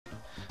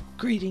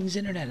Greetings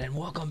Internet and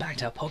welcome back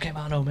to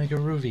Pokemon Omega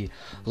Ruby.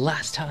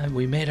 Last time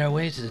we made our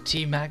way to the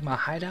Team Magma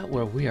hideout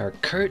where we are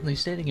currently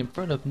standing in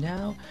front of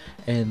now,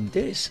 and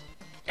this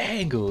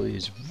angle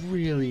is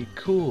really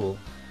cool.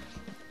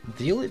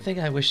 The only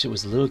thing I wish it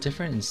was a little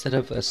different, instead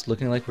of us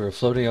looking like we were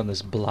floating on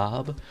this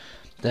blob,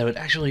 that would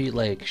actually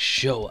like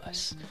show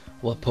us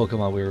what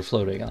Pokemon we were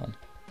floating on.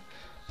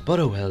 But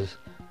oh well,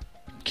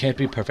 can't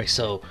be perfect,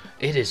 so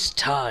it is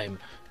time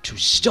to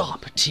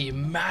stop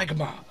Team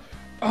Magma.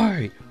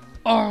 I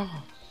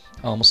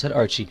almost said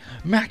Archie.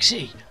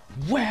 Maxie,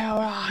 where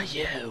are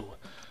you?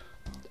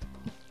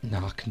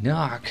 Knock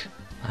knock.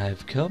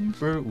 I've come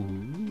for...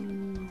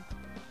 Ooh.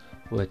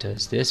 What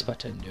does this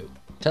button do?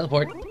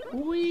 Teleport.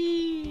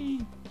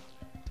 Whee!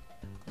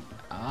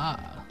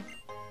 Ah.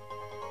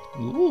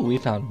 Ooh, we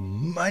found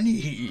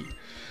money.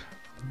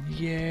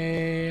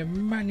 Yeah,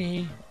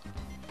 money.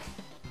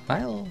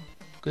 Well,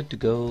 good to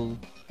go.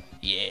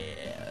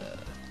 Yeah,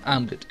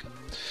 I'm good to go.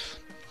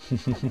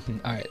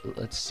 Alright,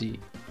 let's see.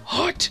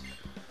 Hot!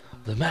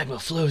 The magma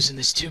flows in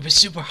this tube is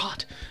super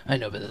hot. I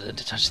know better than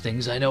to touch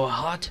things I know are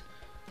hot.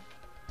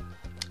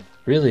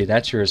 Really,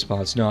 that's your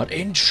response, not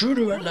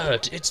intruder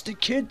alert! It's the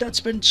kid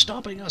that's been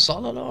stopping us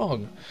all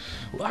along.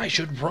 I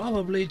should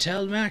probably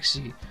tell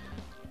Maxie.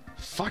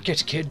 Fuck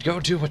it, kid, go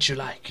do what you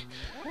like.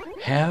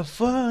 Have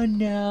fun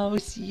now,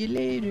 see you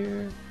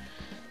later.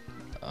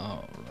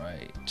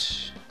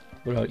 Alright.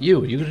 What about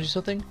you? Are you gonna do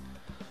something?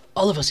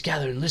 All of us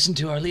gather and listen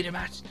to our leader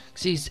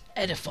Maxie's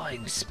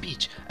edifying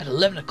speech at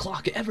 11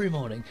 o'clock every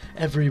morning.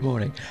 Every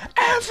morning.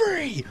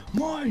 Every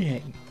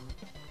morning!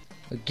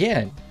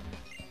 Again.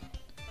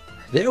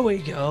 There we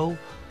go.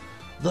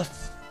 The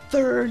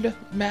third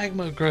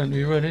magma grunt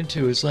we run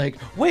into is like,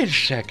 wait a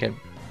second.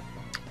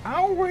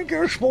 I don't think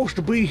you're supposed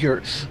to be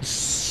here.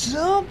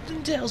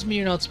 Something tells me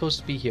you're not supposed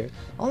to be here.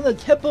 On the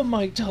tip of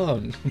my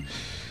tongue.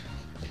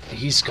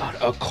 He's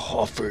got a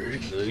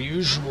coffin, the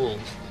usual.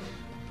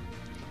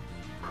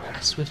 I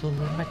swivel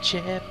in my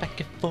chair back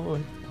and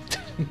forth.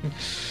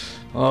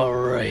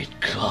 Alright,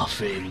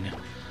 coughing.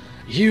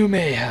 You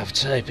may have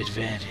type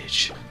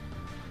advantage,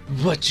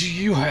 but do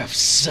you have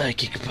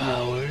psychic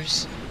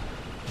powers?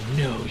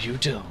 No, you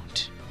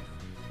don't.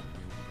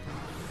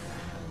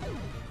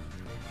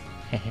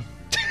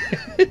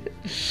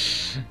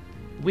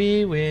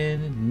 We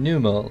win.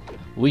 Numal.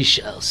 We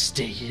shall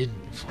stay in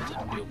for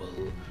the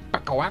Numal.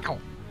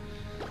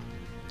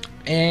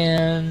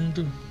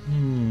 And...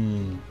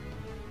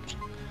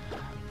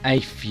 I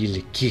feel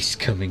a kiss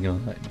coming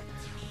on.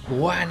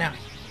 Why not?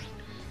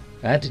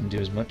 That didn't do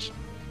as much.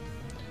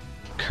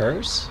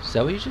 Curse? Is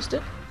that what you just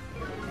did?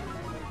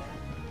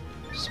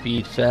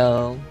 Speed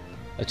fell,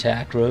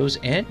 attack rose,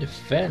 and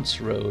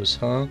defense rose,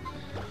 huh?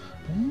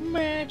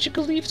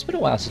 Magical leaf. It's been a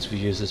while since we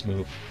used this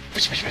move.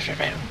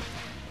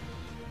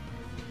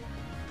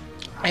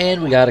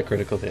 And we got a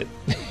critical hit.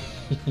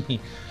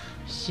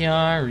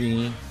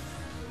 Sorry.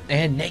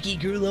 And Negi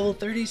grew level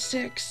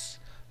 36.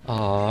 Aw,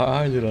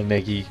 our little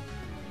Negi.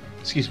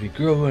 Excuse me,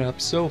 growing up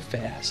so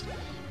fast.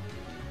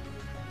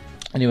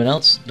 Anyone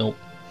else? Nope.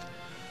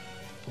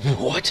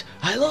 What?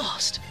 I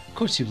lost! Of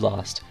course you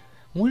lost.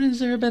 When has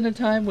there been a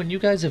time when you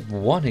guys have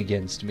won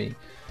against me?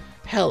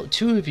 Hell,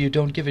 two of you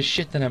don't give a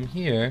shit that I'm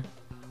here.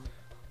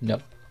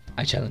 No,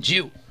 I challenge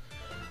you.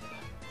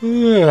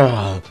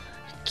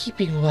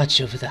 Keeping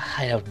watch over the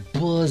hideout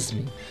bores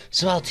me,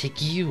 so I'll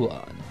take you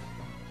on.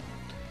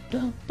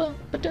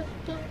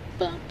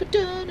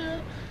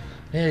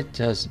 It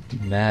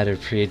doesn't matter,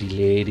 pretty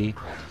lady.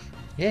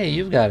 Yeah,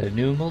 you've got a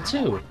Numal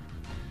too.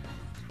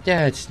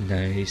 That's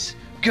nice.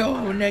 Go,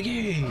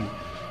 Negi!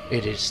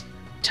 It is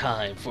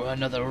time for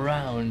another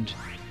round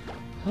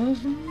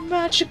of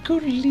magical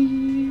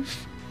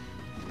leaf.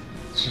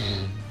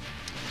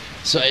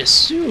 So I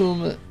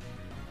assume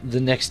the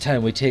next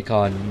time we take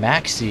on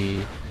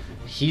Maxie,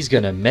 he's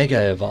gonna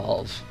Mega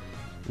Evolve.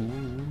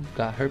 Ooh,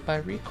 got hurt by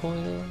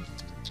recoil.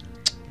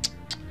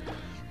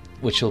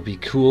 Which will be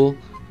cool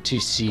to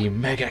see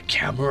Mega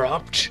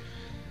Camerupt.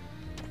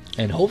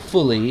 And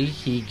hopefully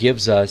he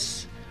gives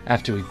us,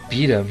 after we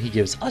beat him, he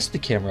gives us the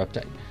Camerupt.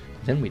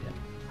 Then we'd have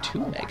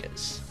two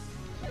Megas.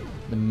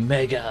 The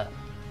Mega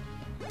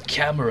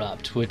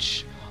Camerupt,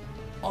 which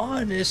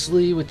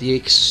honestly, with the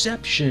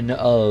exception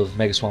of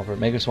Mega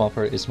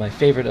Swampert is my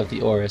favorite of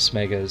the Oris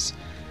Megas.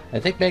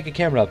 I think Mega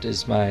Camerupt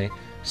is my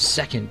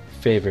second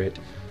favorite.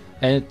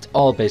 And it's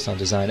all based on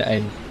design.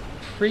 I'm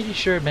pretty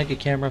sure Mega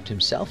Camerupt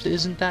himself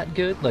isn't that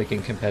good, like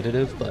in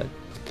competitive, but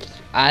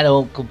I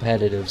don't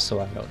competitive, so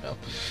I don't know.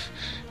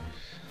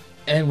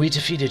 And we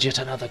defeated yet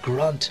another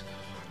grunt.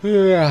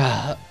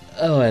 Oh,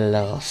 I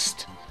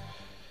lost.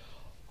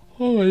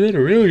 Oh, and then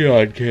a real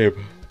yawn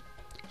came.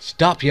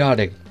 Stop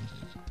yawning.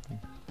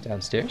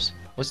 Downstairs?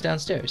 What's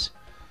downstairs?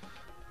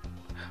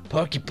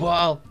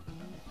 Pokeball.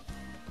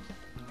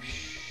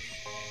 Shh.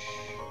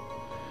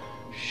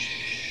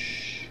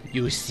 Shh.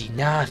 You see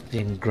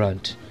nothing,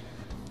 grunt.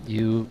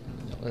 No,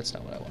 that's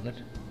not what I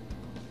wanted.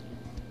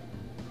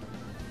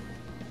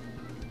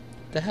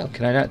 The hell?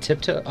 Can I not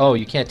tiptoe? Oh,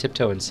 you can't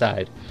tiptoe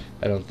inside,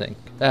 I don't think.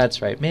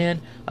 That's right,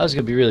 man. I was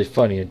gonna be really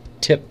funny and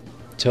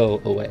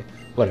toe away.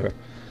 Whatever.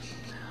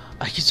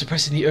 I keep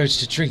suppressing the urge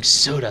to drink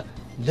soda.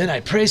 Then I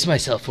praise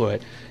myself for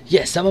it.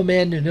 Yes, I'm a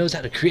man who knows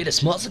how to create a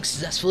small,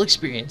 successful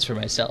experience for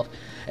myself.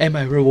 And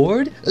my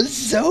reward? A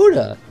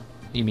soda.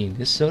 You mean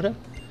this soda?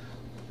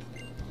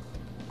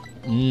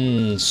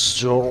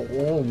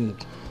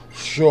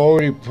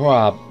 Sorry,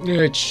 Pop.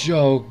 It's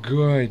so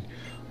good.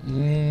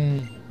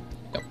 Yep.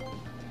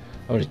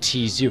 I'm gonna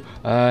tease you.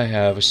 I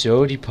have a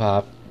sody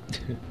pop.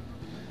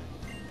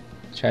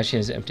 Trash can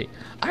is empty.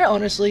 I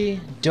honestly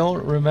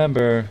don't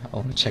remember. I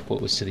want to check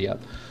what was to the up.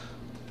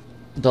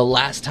 The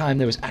last time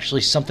there was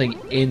actually something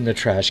in the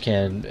trash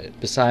can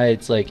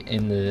besides like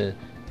in the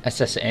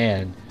SS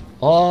Anne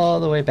all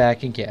the way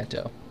back in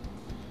Kanto.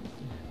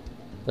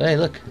 But hey,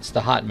 look, it's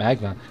the hot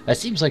magma. That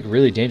seems like a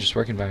really dangerous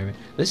work environment.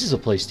 This is a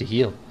place to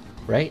heal,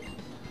 right?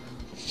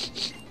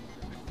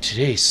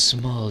 Today's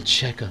small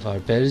check of our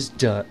bed is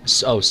done.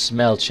 Oh,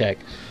 smell check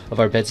of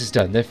our beds is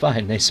done. They're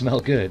fine. They smell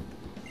good.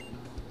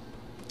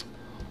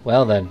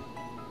 Well then.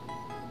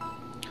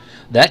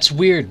 That's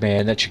weird,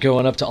 man, that you're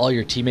going up to all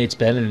your teammates'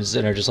 beds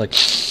and are just like,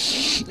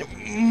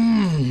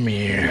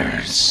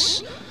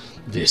 yes,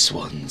 this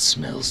one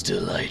smells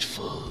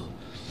delightful.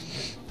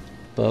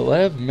 But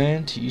whatever,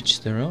 man, to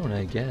each their own,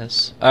 I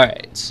guess.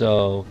 Alright,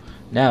 so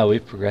now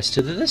we've progressed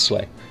to this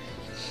way.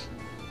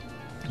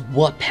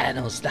 What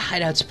panels? The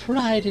hideout's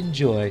pride and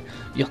joy.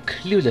 You're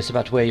clueless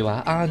about where you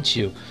are, aren't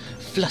you?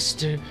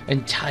 Fluster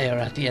and tire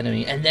out the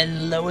enemy, and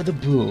then lower the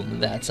boom.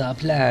 That's our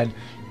plan.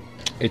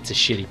 It's a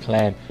shitty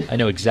plan. I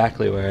know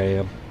exactly where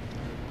I am.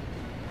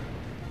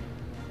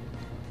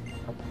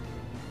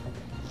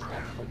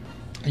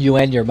 You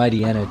and your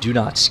mighty Anna do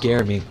not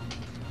scare me.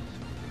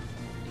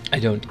 I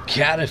don't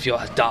care if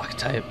you're a dark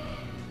type.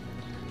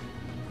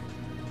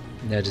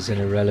 That is an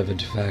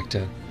irrelevant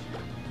factor.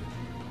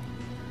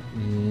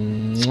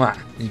 Mwah,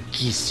 and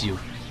kiss you.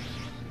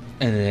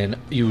 And then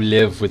you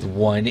live with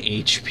 1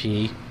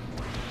 HP.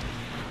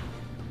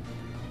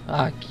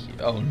 Oh,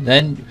 and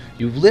then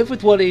you live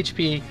with 1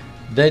 HP,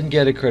 then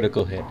get a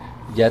critical hit.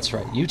 That's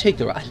right. You take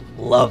the... I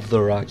love the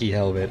Rocky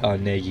helmet on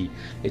Negi.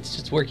 It's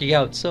just working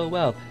out so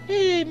well.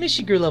 Hey,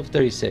 Michigur level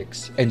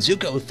 36. And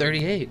Zuko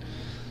 38.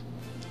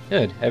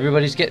 Good.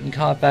 Everybody's getting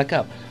caught back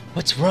up.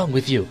 What's wrong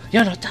with you?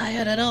 You're not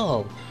tired at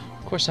all.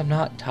 Of course I'm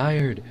not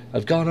tired.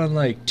 I've gone on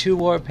like 2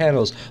 war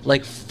panels.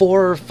 Like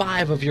 4 or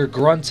 5 of your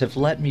grunts have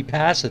let me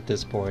pass at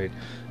this point.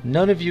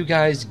 None of you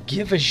guys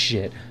give a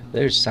shit.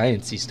 There's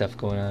sciencey stuff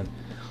going on.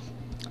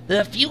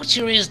 The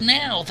future is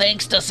now,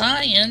 thanks to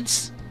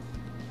science.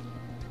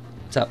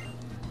 What's up?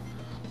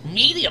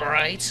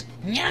 Meteorites,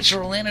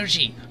 natural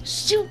energy,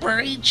 super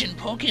ancient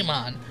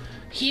Pokemon.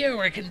 Here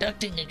we're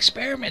conducting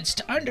experiments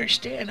to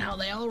understand how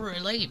they all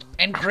relate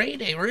and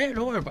create a red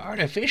orb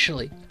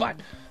artificially. But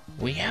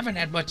we haven't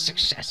had much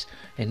success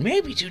and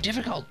may be too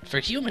difficult for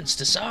humans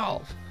to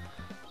solve.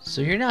 So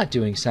you're not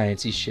doing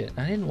sciencey shit.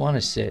 I didn't want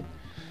to sit.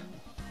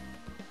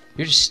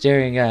 You're just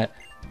staring at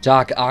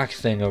Doc Ock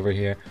thing over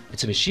here.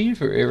 It's a machine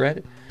for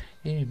meteorite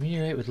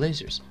with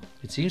lasers.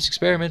 It seems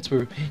experiments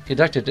were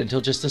conducted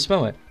until just this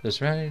moment. The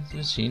surrounding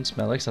machine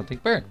smell like something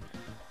burnt.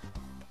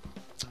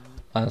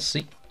 I'll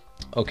see.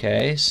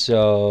 Okay,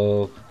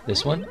 so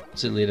this one.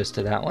 Does it lead us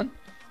to that one?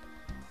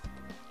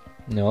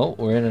 No,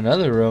 we're in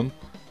another room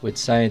with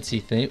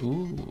sciencey thing.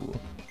 Ooh,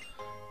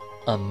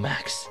 a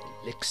max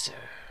elixir.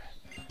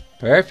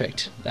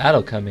 Perfect.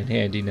 That'll come in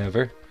handy,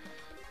 never.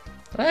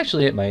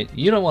 Actually, it might.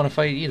 You don't want to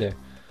fight either.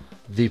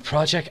 The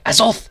Project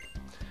Azoth!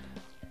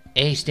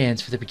 A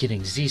stands for the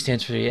beginning, Z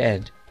stands for the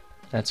end.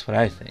 That's what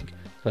I think.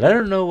 But I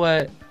don't know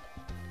what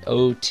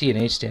O, T,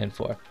 and H stand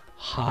for.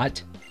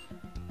 Hot.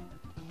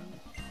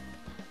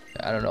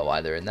 I don't know why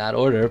they're in that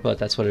order, but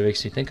that's what it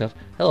makes me think of.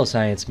 Hello,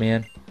 science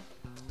man.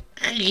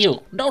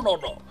 You.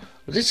 No.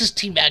 This is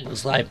Team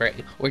Magma's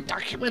library, where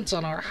documents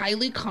on our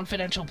highly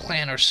confidential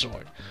plan are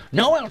stored.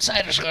 No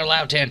outsiders are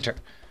allowed to enter,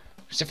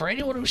 except for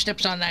anyone who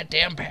steps on that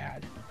damn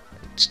pad.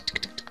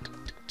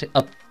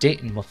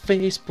 Updating my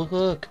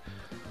Facebook.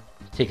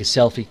 Take a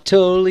selfie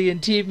totally in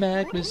Team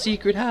Magma's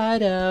secret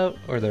hideout.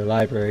 Or their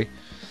library.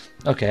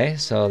 Okay,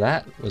 so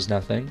that was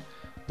nothing.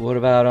 What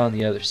about on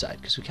the other side?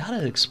 Because we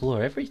gotta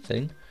explore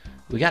everything.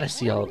 We gotta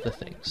see all of the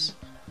things.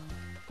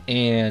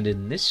 And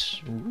in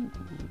this... Ooh,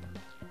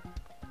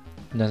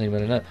 nothing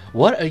but another...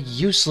 What a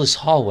useless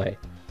hallway.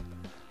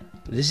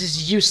 This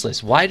is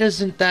useless. Why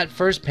doesn't that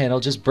first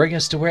panel just bring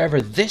us to wherever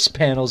this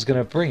panel is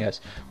gonna bring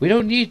us? We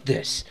don't need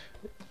this.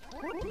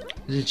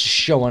 It's just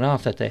showing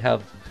off that they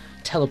have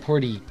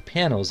teleporty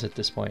panels at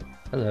this point.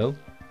 Hello.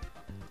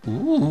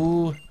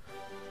 Ooh.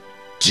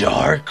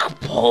 Dark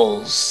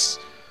Pulse.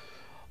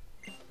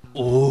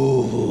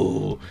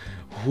 Ooh.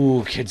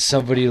 Ooh, can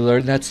somebody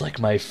learn? That's like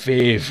my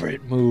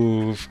favorite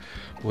move.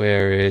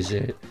 Where is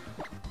it?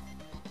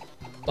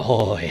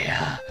 Oh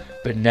yeah.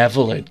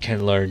 Benevolent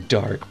can learn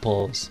Dark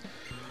Pulse.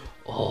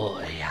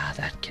 Oh yeah,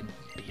 that can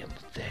be a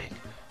thing.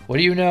 What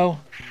do you know?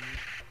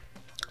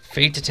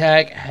 Fate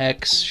Attack,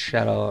 Hex,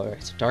 Shadow.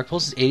 Alright, so Dark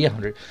Pulse is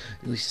 80-100.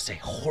 At least it's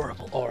a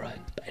horrible aura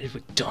embedded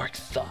with dark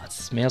thoughts.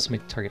 This may also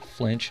make the target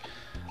flinch.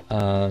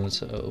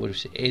 So what do we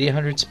say? 80,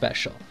 100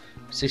 special.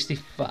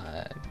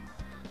 65.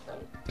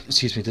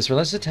 Excuse me. This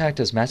relentless attack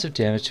does massive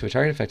damage to a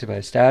target affected by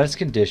a status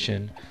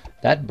condition.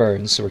 That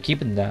burns, so we're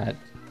keeping that.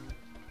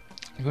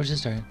 Where's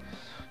this target?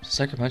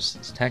 Sucker Punch.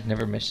 This attack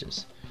never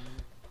misses.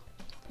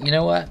 You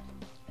know what?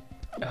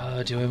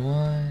 Do I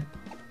want...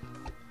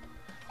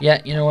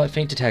 Yeah, you know what?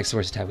 Feint Attack's the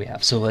worst attack we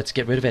have, so let's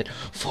get rid of it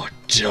for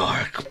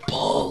Dark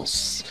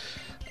Pulse.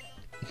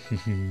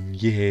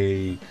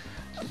 Yay.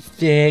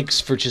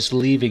 Thanks for just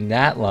leaving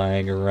that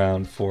lying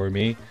around for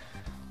me.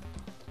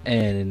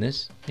 And in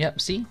this, yep,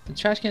 see? The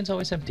trash can's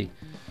always empty.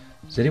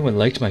 Has anyone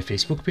liked my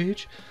Facebook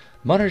page?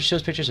 Monitor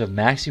shows pictures of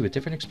Maxie with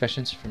different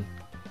expressions from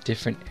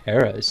different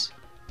eras.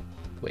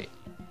 Wait.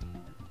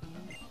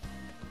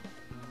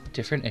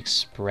 Different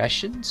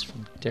expressions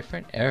from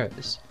different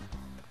eras.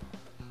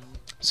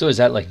 So is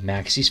that like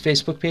Maxie's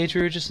Facebook page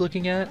we were just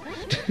looking at?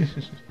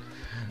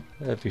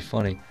 That'd be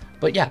funny.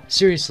 But yeah,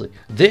 seriously,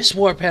 this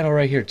war panel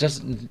right here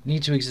doesn't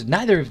need to exist.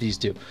 Neither of these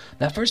do.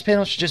 That first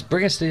panel should just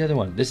bring us to the other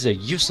one. This is a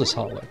useless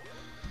hallway.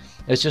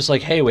 It's just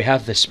like, hey, we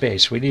have this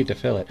space. We need to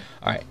fill it.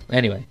 Alright,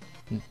 anyway.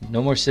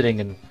 No more sitting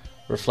and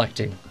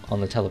reflecting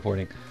on the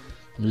teleporting.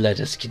 Let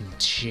us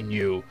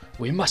continue.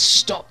 We must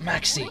stop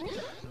Maxie.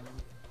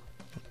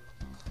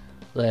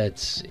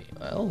 Let's see.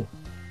 Well,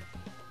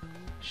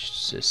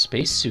 it's a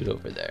spacesuit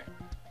over there.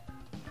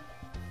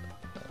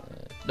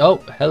 Oh,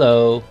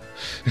 hello.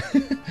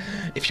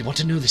 If you want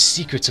to know the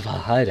secrets of our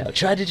hideout,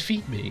 try to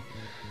defeat me.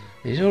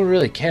 They don't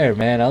really care,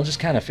 man. I'll just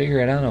kind of figure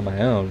it out on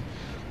my own.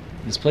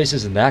 This place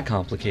isn't that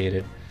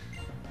complicated.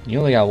 You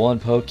only got one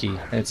pokey,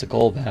 and it's a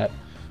Golbat,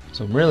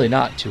 so I'm really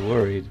not too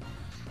worried.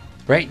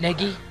 Right,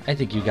 Neggy? I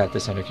think you got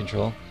this under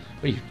control.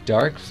 What are you,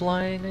 dark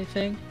flying, I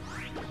think?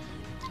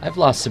 I've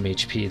lost some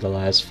HP the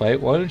last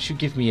fight. Why don't you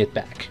give me it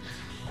back?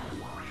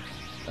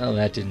 Oh,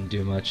 that didn't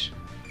do much.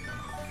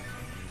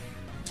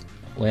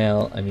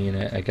 Well, I mean,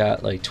 I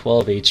got like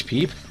 12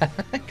 HP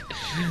back.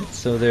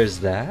 So there's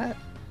that.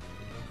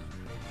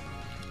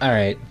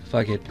 Alright,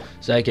 fuck it.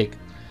 Psychic.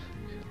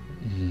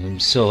 I'm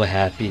so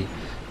happy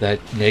that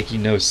Neki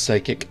knows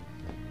Psychic.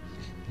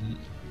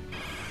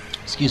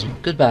 Excuse me.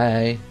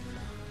 Goodbye.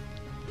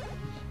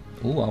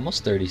 Ooh,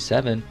 almost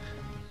 37.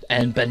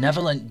 And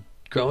Benevolent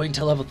growing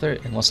to level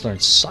 30. And let's learn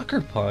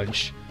Sucker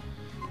Punch.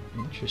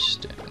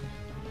 Interesting.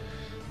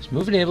 This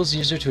move enables the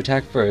user to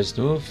attack first.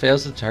 The move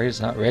fails if the target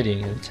is not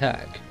ready to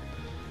attack.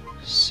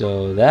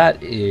 So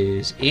that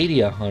is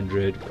 80,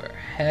 100, where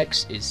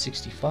Hex is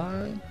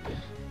 65.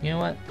 You know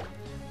what?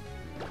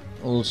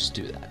 We'll just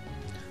do that.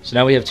 So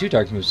now we have 2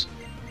 dark moves.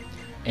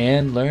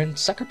 And learn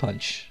Sucker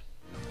Punch.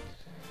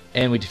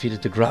 And we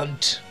defeated the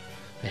Grunt.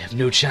 I have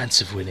no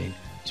chance of winning.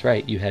 That's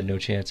right, you had no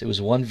chance. It was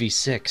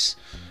 1v6.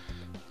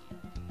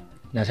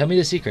 Now tell me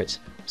the secrets.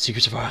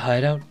 Secrets of our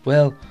hideout?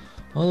 Well,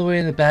 all the way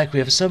in the back we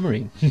have a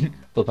submarine.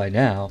 But by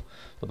now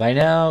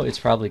it's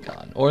probably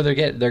gone. Or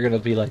they're gonna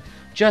be like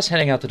just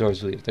heading out the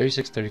doors we leave.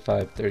 36,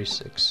 35,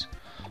 36,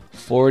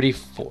 40,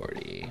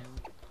 40.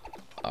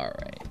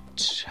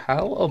 Alright.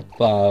 How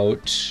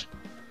about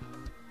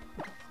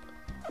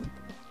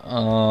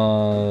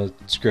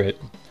screw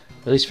it.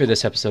 At least for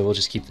this episode, we'll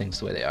just keep things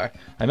the way they are.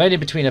 I might in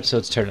between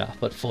episodes turn it off,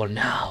 but for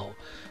now,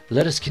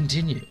 let us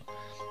continue.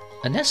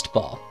 A nest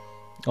ball.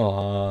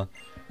 Aww.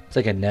 It's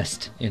like a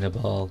nest in a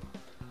ball.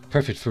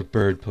 Perfect for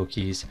bird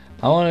pokies.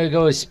 I want to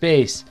go to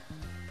space.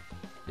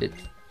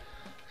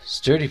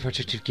 Sturdy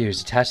protective gear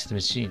is attached to the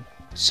machine.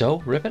 So,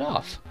 rip it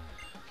off.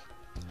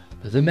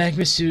 The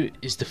magma suit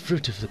is the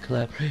fruit of the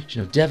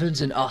collaboration of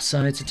Devons and our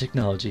science and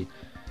technology.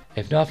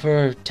 If not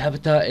for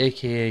Tabitha,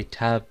 aka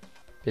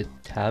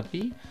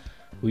Tabby,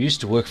 who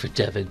used to work for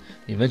Devon,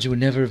 the invention would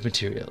never have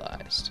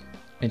materialized.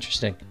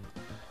 Interesting.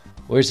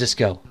 Where's this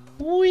go?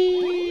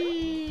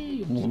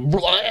 Whee!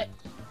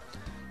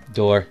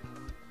 Door.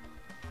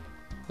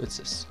 What's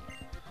this?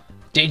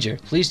 Danger.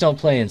 Please don't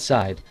play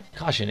inside.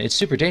 Caution, it's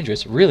super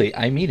dangerous. Really,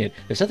 I mean it.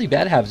 If something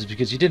bad happens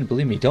because you didn't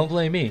believe me, don't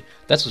blame me.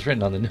 That's what's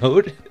written on the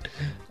note.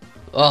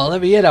 Oh,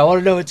 let me in. I want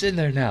to know what's in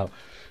there now.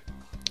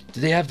 Do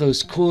they have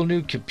those cool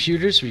new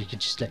computers where you can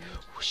just like,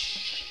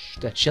 whoosh,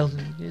 that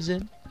Sheldon is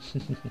in?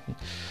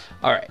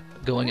 Alright,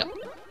 going up.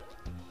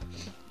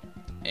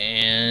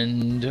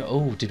 And,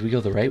 oh, did we go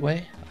the right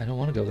way? I don't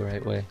want to go the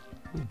right way.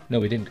 Ooh,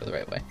 no, we didn't go the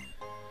right way.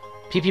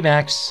 PP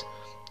Max,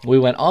 we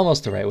went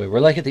almost the right way.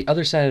 We're like at the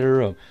other side of the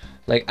room.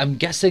 Like, I'm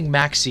guessing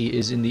Maxie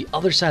is in the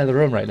other side of the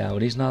room right now,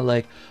 and he's not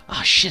like,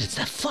 oh shit, it's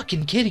that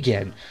fucking kid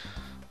again.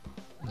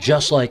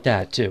 Just like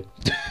that, too.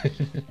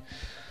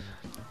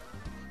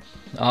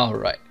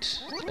 Alright.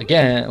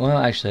 Again, well,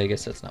 actually, I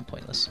guess that's not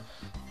pointless.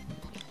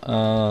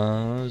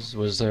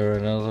 Was there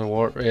another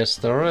war? Yes,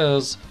 there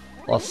is.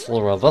 Let's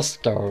lower this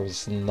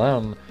goes, and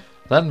then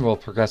we'll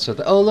progress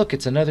with. Oh, look,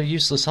 it's another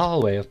useless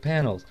hallway of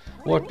panels,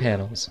 warp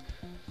panels.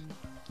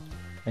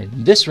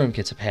 And this room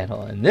gets a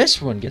panel, and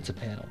this one gets a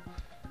panel.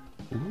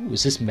 Ooh,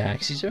 is this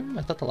Maxie's room?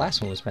 I thought the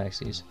last one was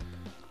Maxie's.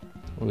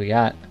 What do we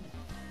got?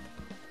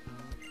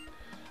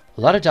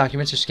 A lot of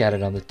documents are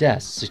scattered on the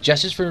desk.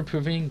 Suggestions for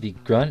improving the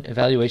grunt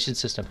evaluation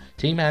system.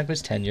 Team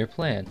Magma's 10-year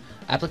plan.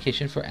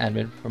 Application for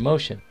admin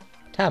promotion.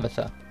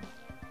 Tabitha.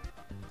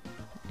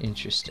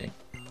 Interesting.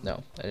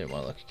 No, I didn't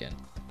want to look again.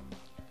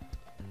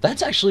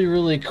 That's actually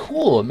really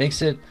cool. It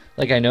makes it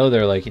like I know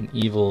they're like an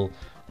evil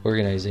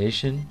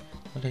organization.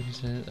 What did I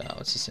say? Oh,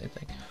 it's the same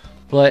thing.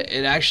 But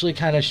it actually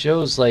kind of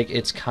shows like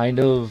it's kind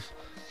of...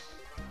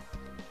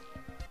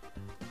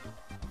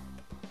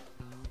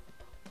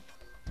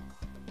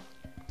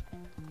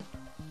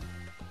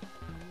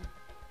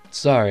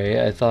 Sorry,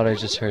 I thought I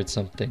just heard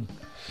something.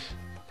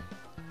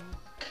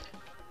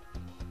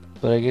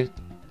 But I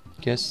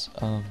guess,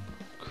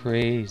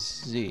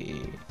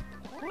 crazy.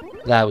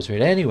 That was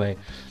weird. Anyway,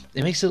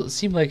 it makes it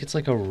seem like it's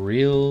like a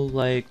real,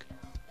 like,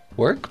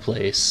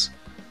 workplace.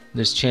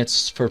 There's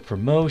chances for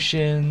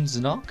promotions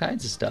and all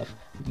kinds of stuff.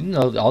 You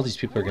know, all these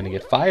people are going to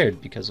get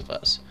fired because of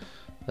us.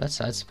 That's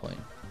the point.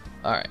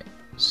 Alright,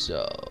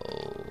 so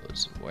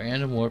there's a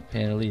random warp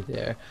panel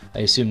there. I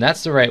assume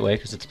that's the right way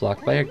because it's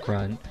blocked by a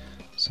grunt.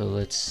 So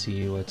let's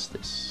see, what's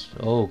this?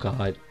 Oh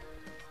god.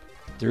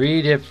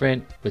 Three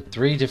different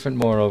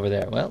more over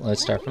there. Well,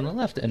 let's start from the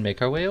left and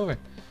make our way over.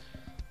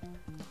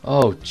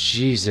 Oh,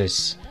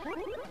 Jesus.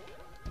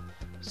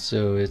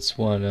 So it's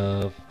one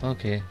of...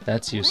 Okay,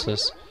 that's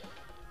useless.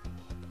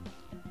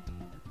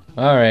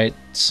 Alright,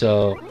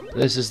 so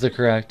this is the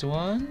correct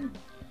one.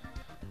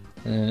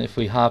 And if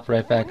we hop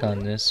right back on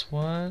this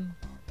one...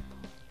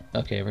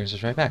 Okay, it brings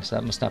us right back, so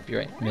that must not be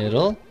right.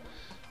 Middle.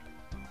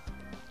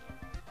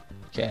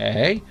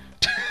 Okay.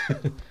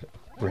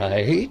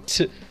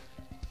 Right.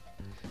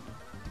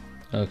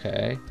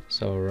 Okay,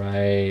 so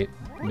right,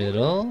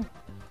 middle.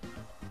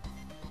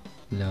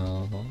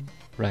 No.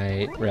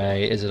 Right.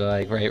 Is it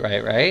like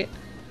right?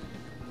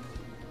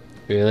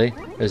 Really?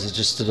 Or is it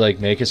just to like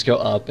make us go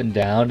up and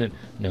down and...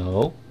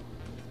 No.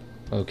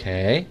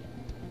 Okay.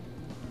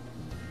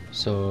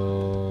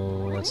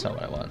 So that's not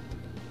what I want.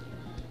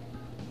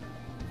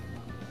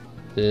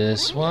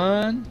 This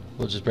one?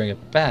 We'll just bring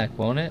it back,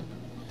 won't it?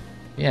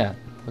 Yeah.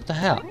 What the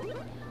hell?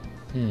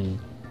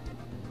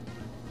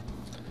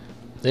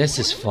 This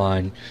is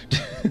fun.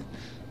 There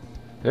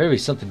better be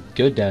something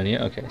good down here.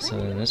 Okay, so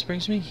then this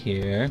brings me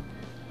here,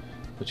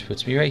 which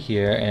puts me right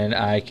here, and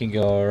I can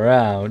go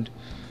around.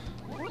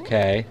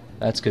 Okay,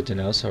 that's good to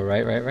know. So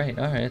right. Alright,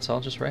 it's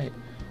all just right.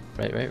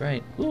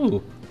 Right.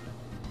 Ooh.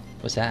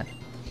 What's that?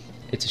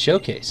 It's a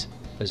showcase.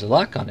 There's a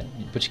lock on it,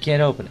 but you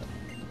can't open it.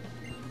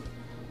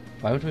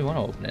 Why would we want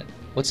to open it?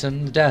 What's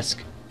on the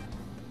desk?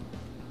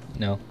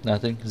 No,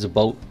 nothing. There's a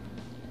boat.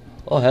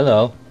 Oh,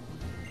 hello.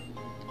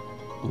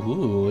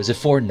 Ooh, is it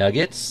 4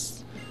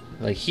 nuggets?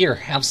 Like, here,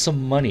 have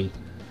some money.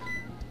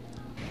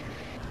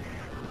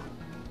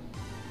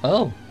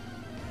 Oh.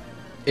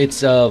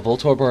 It's a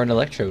Voltorb or an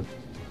Electrode.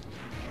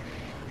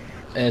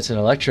 And it's an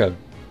Electrode.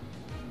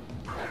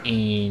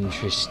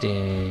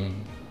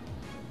 Interesting.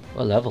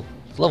 What level?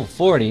 It's level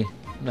 40.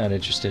 I'm not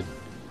interested.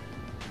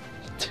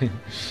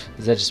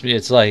 Does that just mean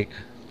it's like,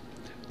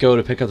 go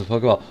to pick up the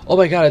Pokeball. Oh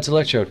my god, it's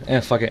Electrode. Eh,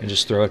 fuck it, and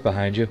just throw it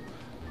behind you.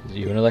 Is it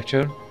you an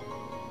Electrode?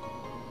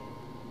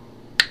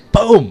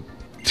 Boom!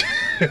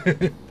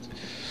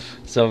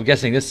 So I'm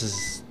guessing this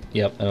is,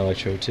 yep, an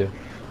Electrode too.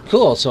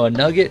 Cool, so a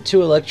Nugget,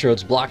 2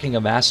 Electrodes blocking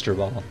a Master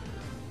Ball.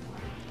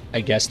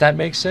 I guess that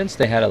makes sense.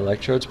 They had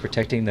Electrodes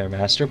protecting their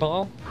Master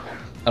Ball.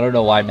 I don't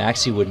know why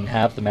Maxie wouldn't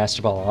have the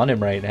Master Ball on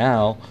him right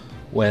now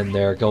when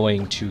they're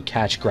going to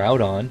catch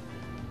Groudon.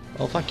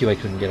 Oh, fuck you, I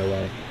couldn't get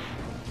away.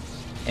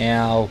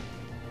 Ow.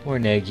 Poor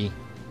Nagy.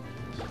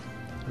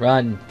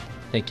 Run.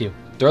 Thank you.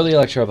 Throw the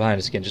Electrode behind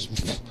us again.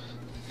 Just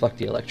fuck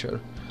the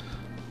Electrode.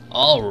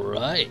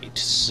 Alright,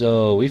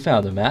 so we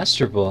found the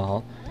Master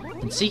Ball.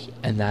 And see,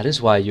 and that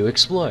is why you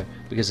explore.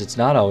 Because it's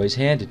not always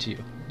handed to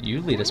you.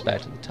 You lead us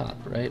back to the top,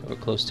 right? Or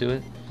close to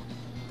it.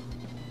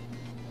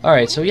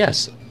 Alright, so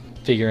yes.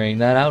 Figuring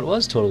that out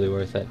was totally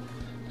worth it.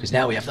 Because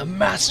now we have the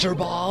Master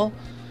Ball.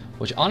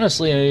 Which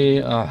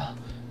honestly, I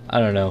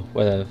don't know.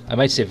 Whether I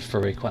might save it for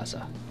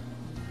Rayquaza.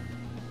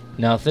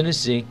 Nothing to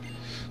see.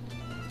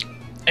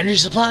 Energy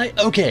supply?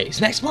 Okay.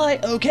 Snack supply?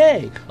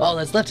 Okay. All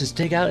that's left is to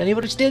take out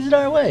anyone who stands in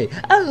our way.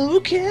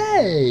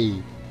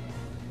 Okay.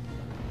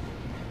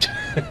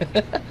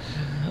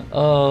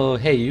 Oh,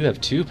 hey, you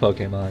have 2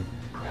 Pokemon.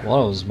 One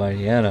of them's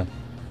Mightyena.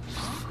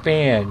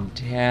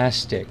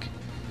 Fantastic.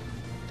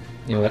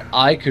 You know what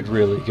I could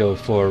really go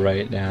for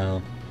right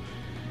now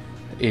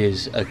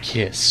is a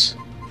kiss.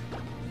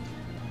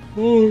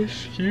 Oh,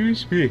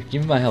 excuse me.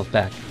 Give me my health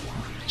back,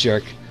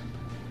 jerk.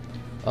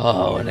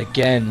 Oh, and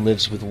again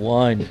lives with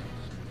 1.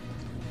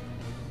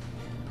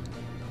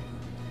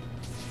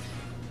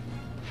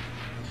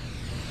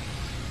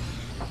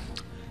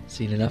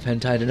 Seen enough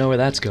hentai to know where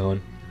that's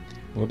going.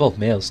 We're both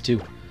males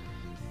too.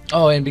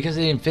 Oh, and because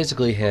they didn't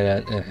physically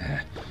hit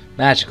it,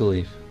 magical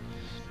leaf.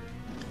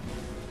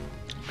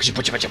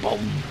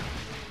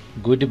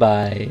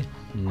 Goodbye,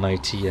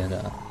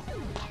 Mightyena.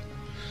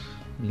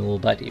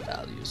 Nobody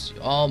values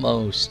you.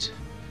 Almost.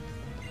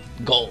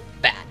 Go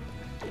bat.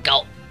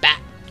 Go bat.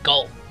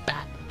 Go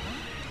bat.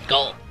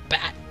 Go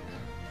bat.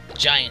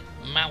 giant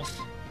mouth.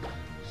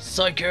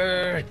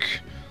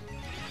 Psychic!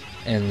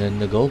 And then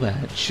the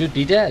Golbat should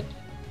be dead.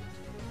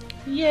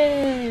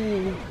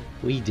 Yay!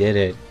 We did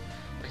it.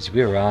 Because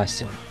we were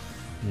awesome.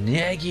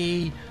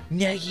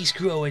 Nagy's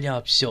growing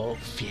up so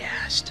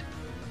fast.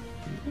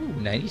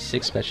 Ooh,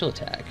 96 special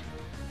attack.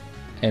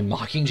 And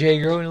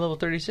Mockingjay growing to level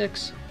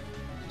 36.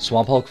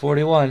 Swamp Hulk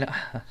 41.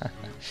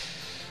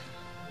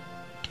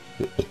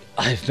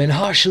 I've been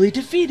harshly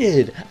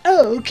defeated.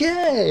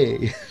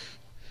 Okay.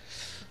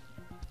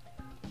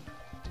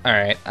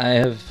 Alright, I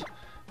have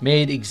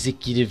made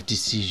executive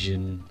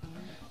decision.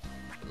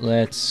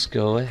 Let's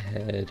go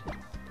ahead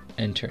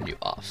and turn you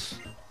off.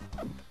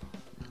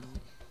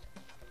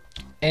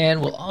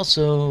 And we'll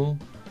also...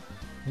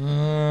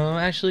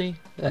 actually,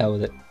 that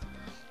with it.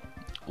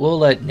 We'll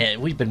let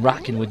we've been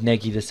rocking with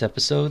Negi this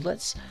episode.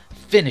 Let's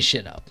finish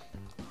it up.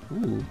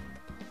 Ooh.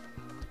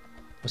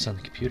 What's on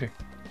the computer?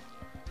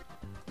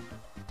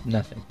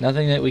 Nothing.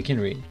 Nothing that we can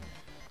read.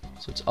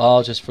 So it's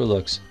all just for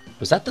looks.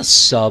 Was that the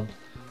sub?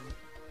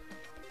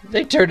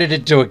 They turned it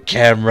into a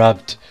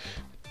camrupt.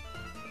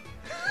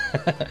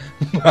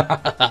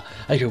 I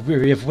get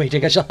weary of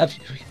waiting. I shall have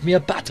me a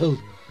battle.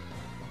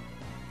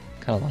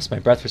 Kind of lost my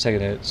breath for a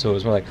second, so it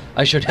was more like,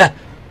 I should have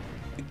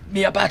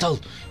me a battle.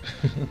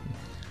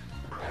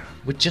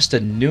 With just a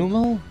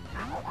Numal?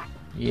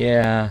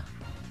 Yeah.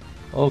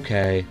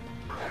 Okay.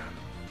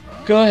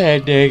 Go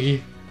ahead,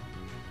 Negi.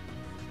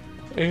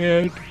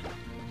 And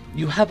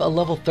you have a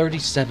level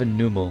 37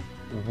 Numal.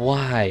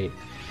 Why?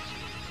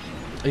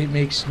 It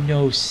makes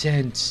no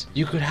sense.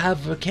 You could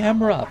have a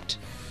Camerupt.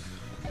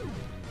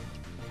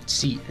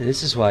 See,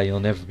 this is why you'll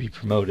never be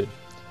promoted.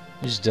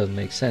 It just doesn't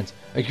make sense.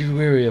 I grew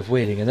weary of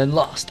waiting and then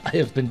lost. I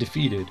have been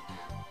defeated.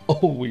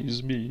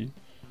 Always me.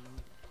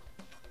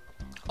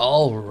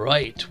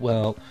 Alright,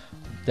 well,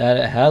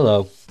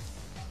 hello.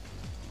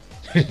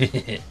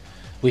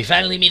 We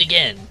finally meet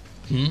again.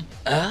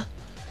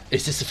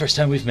 Is this the first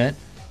time we've met?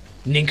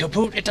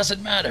 Nincompoop, it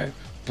doesn't matter.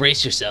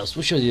 Brace yourselves,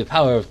 we'll show you the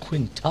power of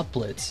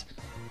quintuplets.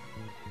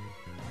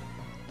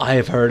 I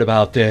have heard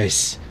about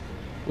this.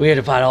 We had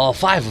to fight all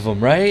 5 of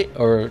them, right?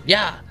 Or,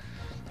 yeah.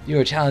 You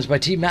were challenged by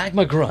Team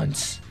Magma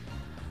Grunts.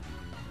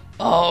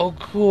 Oh,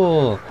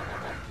 cool.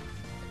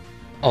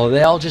 Oh,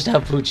 they all just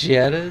have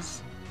Puchietas?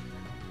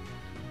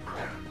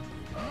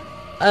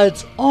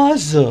 That's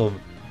awesome.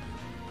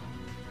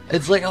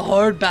 It's like a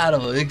hard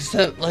battle,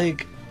 except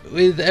like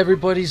with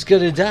everybody's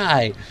gonna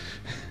die.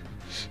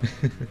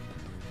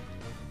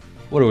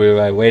 What are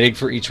we waiting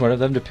for each one of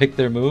them to pick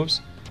their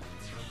moves?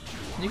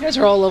 You guys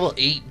are all level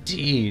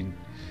 18.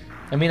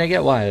 I mean, I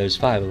get why there's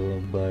 5 of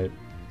them, but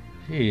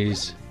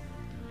jeez.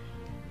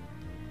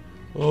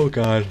 Oh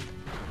god,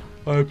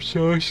 I'm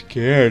so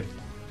scared.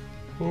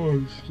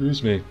 Oh,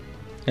 excuse me.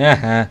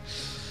 Haha.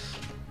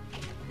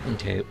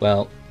 Okay,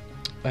 well.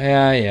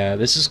 Yeah,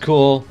 this is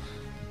cool,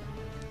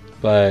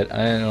 but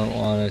I don't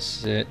want to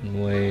sit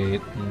and wait.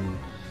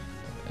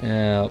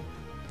 Yeah,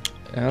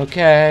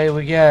 okay,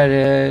 we get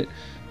it.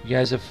 You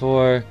guys have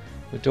 4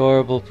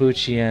 adorable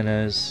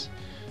Poochienas.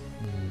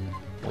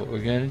 What we're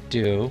gonna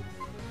do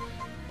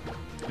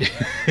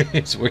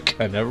is we're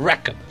gonna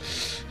wreck them.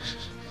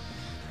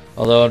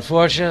 Although,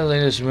 unfortunately,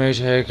 this may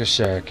take a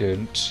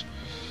second.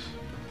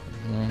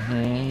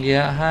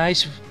 Yeah, hi.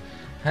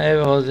 Hey,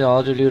 all the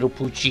other little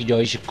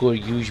Poochienas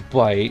could use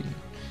bite.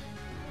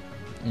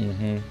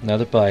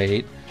 Another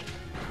bite.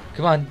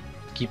 Come on,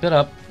 keep it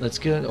up. Let's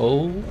get it.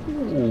 Oh,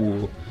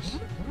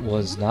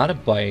 was not a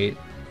bite.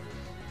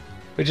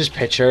 We just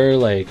picture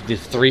like the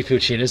 3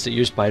 Poochienas that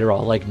use bite are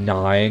all like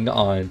gnawing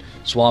on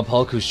Swamp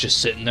Hulk, who's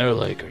just sitting there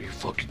like, are you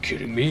fucking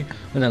kidding me?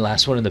 And the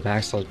last one in the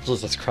back's like,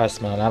 Jesus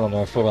Christ, man, I don't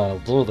know if we're gonna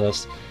do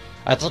this.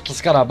 I think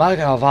it's gonna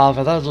Mega Evolve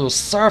and then do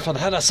surf and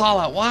hit us all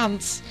at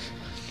once.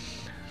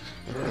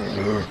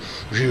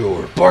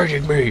 You're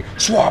biting me!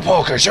 Swamp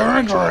Hulk is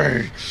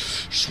angry!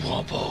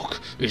 Swamp Hulk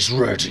is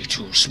ready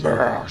to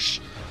smash!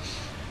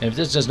 And if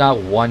this does not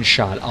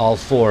one-shot all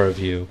 4 of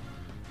you,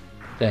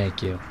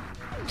 thank you.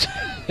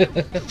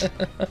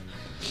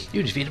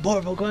 You defeated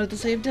 4 Pokemon at the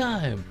same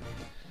time!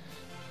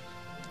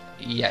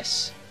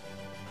 Yes.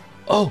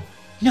 Oh,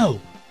 no!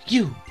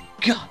 You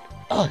got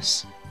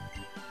us!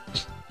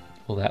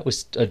 Well, that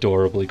was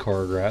adorably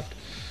choreographed.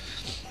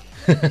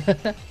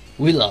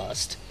 We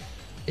lost.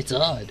 It's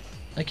odd.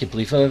 I can't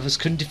believe 5 of us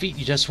couldn't defeat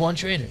you, just 1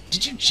 trainer.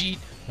 Did you cheat?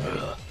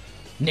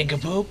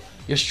 Nincompoop,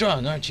 you're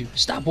strong, aren't you?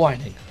 Stop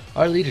whining.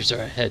 Our leaders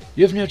are ahead.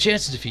 You have no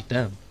chance to defeat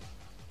them.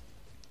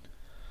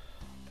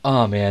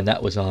 Oh man,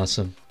 that was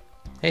awesome.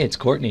 Hey, it's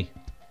Courtney.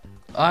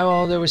 Oh,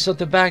 well, there was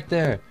something back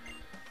there.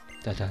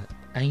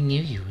 I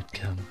knew you would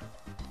come.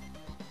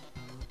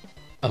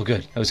 Oh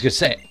good, I was gonna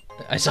say,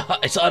 I saw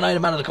an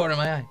item out of the corner of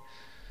my eye.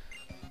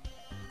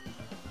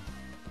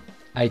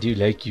 I do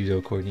like you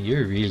though, Courtney.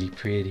 You're really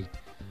pretty.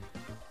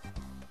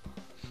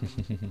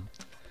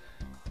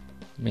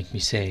 Make me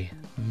say,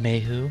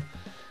 Mayhu?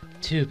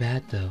 Too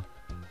bad though.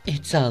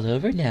 It's all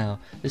over now.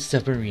 The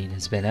submarine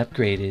has been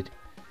upgraded.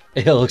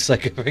 It looks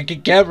like a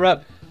freaking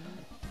camera.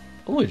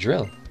 Oh, a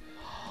drill.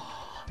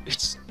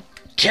 It's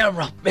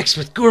Camera mixed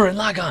with Gurren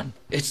Lagann.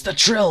 It's the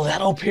trill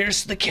that'll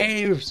pierce the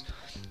caves.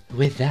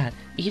 With that,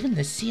 even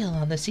the seal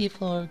on the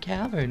seafloor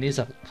cavern is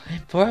up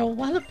for a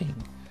walloping.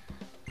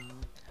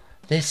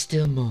 There's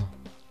still more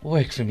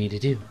work for me to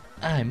do.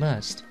 I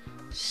must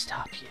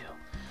stop you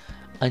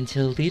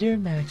until Leader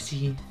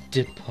Maxi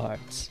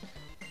departs.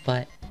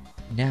 But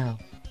now,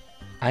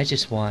 I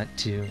just want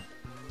to,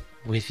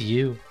 with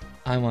you,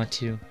 I want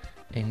to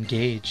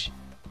engage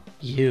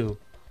you.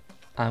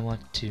 I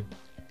want to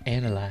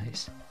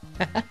analyze.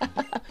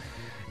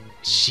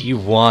 She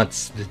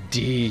wants the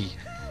D.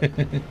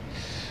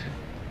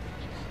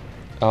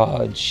 Oh,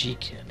 and she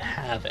can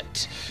have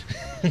it.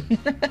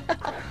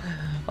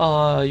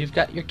 Oh, you've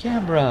got your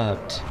camera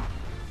up.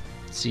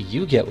 See,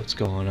 you get what's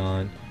going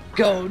on.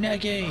 Go,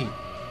 Negi!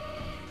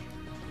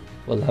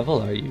 What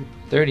level are you?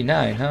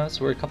 39, huh?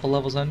 So we're a couple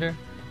levels under?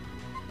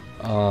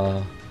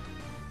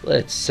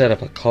 Let's set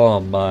up a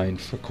calm mind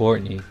for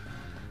Courtney.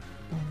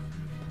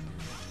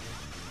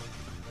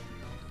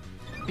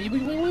 Beep,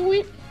 beep, beep, beep,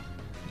 beep.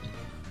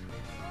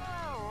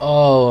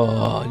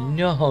 Oh,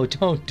 no,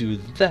 don't do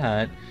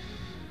that.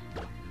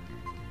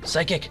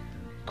 Psychic!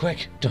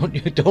 Quick,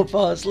 don't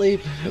fall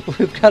asleep.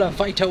 We've got a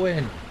fight to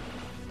win.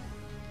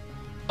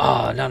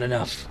 Ah, not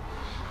enough.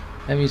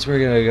 That means we're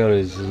gonna go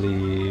to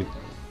sleep.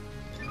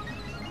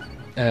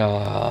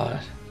 I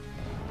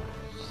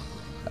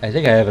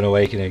think I have an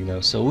awakening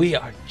though, so we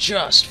are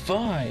just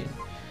fine.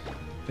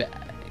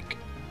 Back.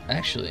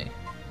 Actually.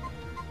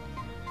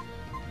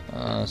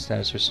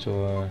 Status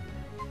restore.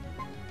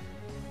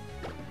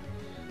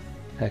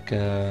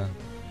 Hecka.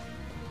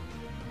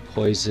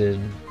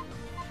 Poison.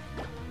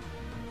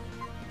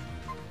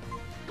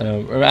 I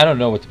don't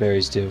know what the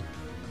berries do.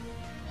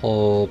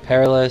 Whole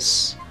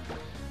perilous.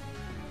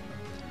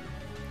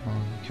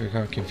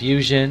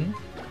 Confusion.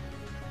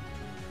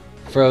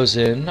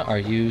 Frozen. Are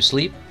you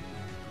asleep?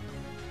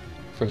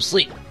 From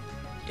sleep.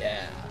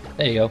 Yeah.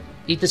 There you go.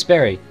 Eat this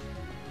berry.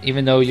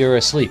 Even though you're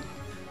asleep.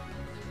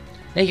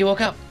 Hey, you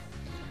woke up.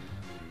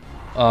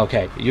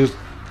 Okay. You've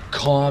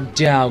calmed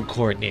down,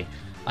 Courtney.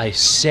 I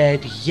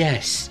said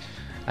yes.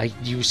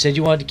 You said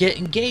you wanted to get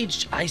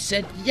engaged. I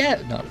said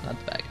yeah. No, not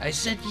the back. I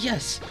said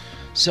yes.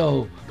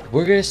 So,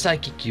 we're gonna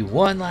psychic you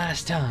one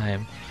last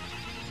time.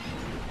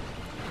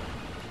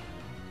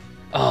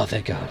 Oh,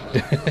 thank God.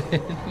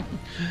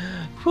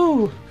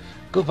 Whew.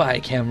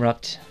 Goodbye,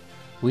 Camrupt.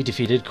 We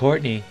defeated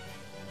Courtney.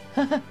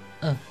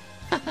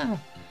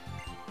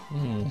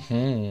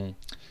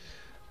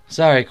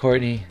 Sorry,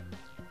 Courtney.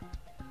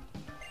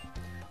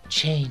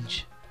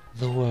 Change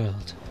the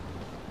world.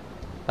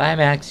 Bye,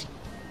 Max.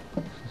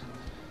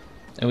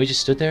 And we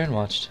just stood there and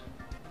watched.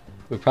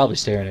 We were probably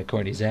staring at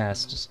Courtney's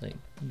ass, just like...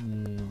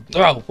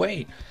 Oh,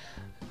 wait!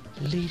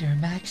 Leader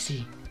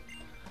Maxi.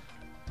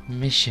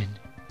 Mission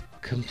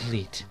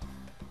complete.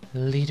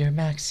 Leader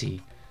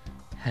Maxi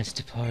has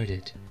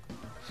departed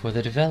for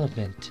the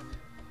development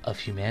of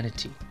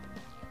humanity,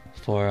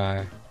 for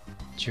our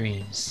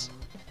dreams.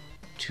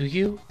 To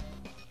you,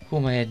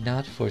 whom I had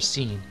not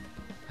foreseen,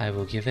 I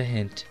will give a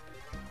hint,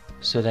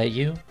 so that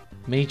you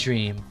may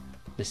dream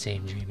the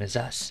same dream as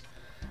us.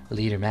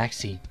 Leader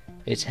Maxi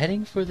is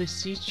heading for the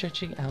sea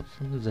stretching out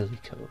from the Lily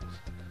Cove.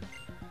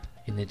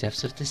 In the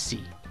depths of the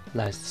sea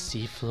lies the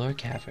seafloor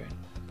cavern.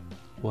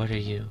 What are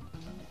you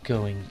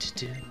going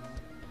to do?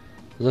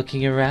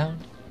 Looking around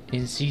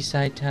in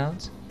seaside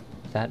towns?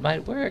 That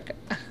might work.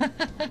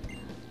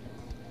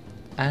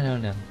 I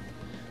don't know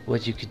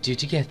what you could do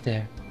to get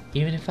there.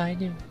 Even if I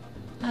knew,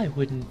 I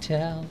wouldn't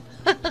tell.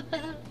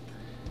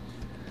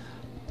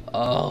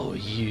 Oh,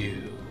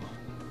 you.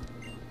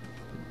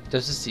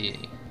 There's a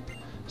sea.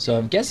 So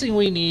I'm guessing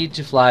we need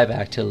to fly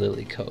back to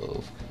Lily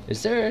Cove.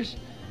 Is there,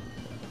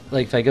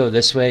 like, if I go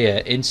this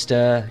way,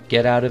 insta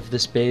get out of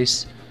this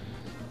base?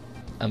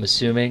 I'm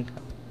assuming.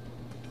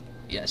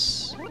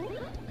 Yes.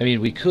 I mean,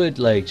 we could,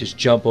 like, just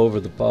jump over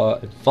the bar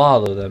and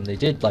follow them. They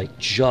did, like,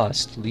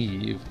 just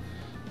leave.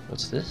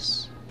 What's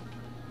this?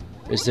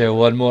 Is there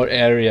one more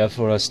area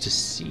for us to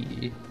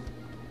see?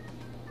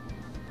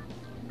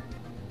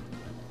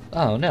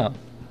 Oh, no.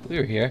 We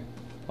were here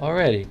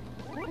already.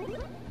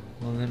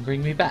 Well, then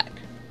bring me back.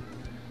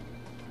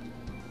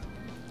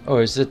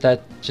 Or is it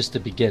that just the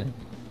beginning?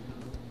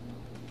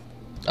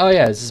 Oh,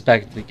 yeah, this is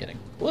back at the beginning.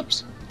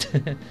 Whoops.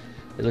 It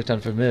looked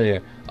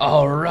unfamiliar.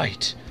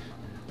 Alright.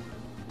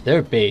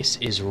 Their base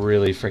is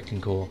really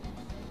freaking cool.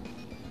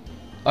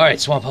 Alright,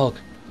 Swamp Hulk.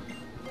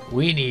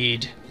 We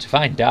need to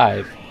find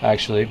Dive,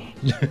 actually.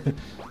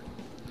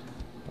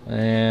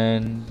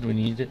 And we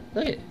need to...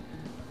 Look at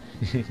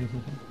it.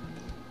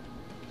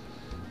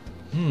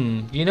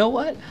 You know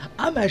what?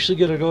 I'm actually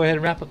going to go ahead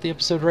and wrap up the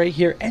episode right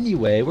here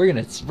anyway. We're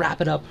going to wrap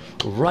it up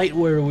right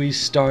where we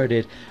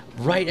started,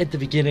 right at the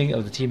beginning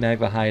of the Team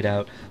Magma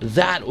hideout.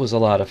 That was a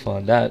lot of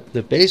fun.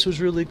 The base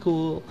was really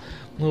cool.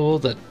 Oh,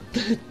 the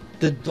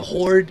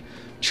Horde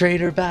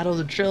trainer battle,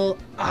 the drill.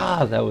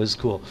 Ah, that was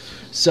cool.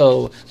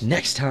 So,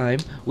 next time,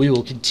 we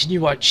will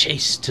continue our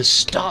chase to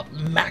stop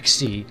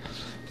Maxi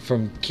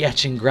from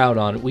catching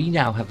Groudon. We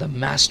now have the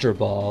Master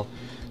Ball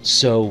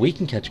so we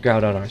can catch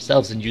Groudon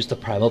ourselves and use the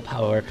primal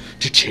power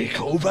to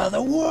take over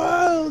the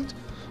world.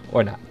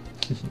 Or not.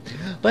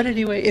 But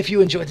anyway, if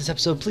you enjoyed this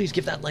episode, please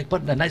give that like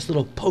button a nice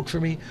little poke for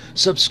me.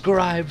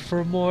 Subscribe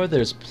for more.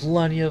 There's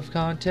plenty of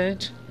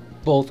content,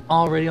 both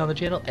already on the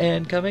channel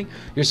and coming.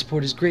 Your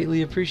support is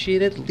greatly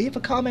appreciated. Leave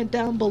a comment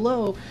down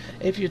below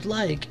if you'd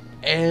like.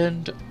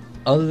 And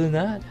other than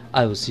that,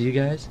 I will see you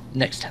guys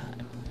next time.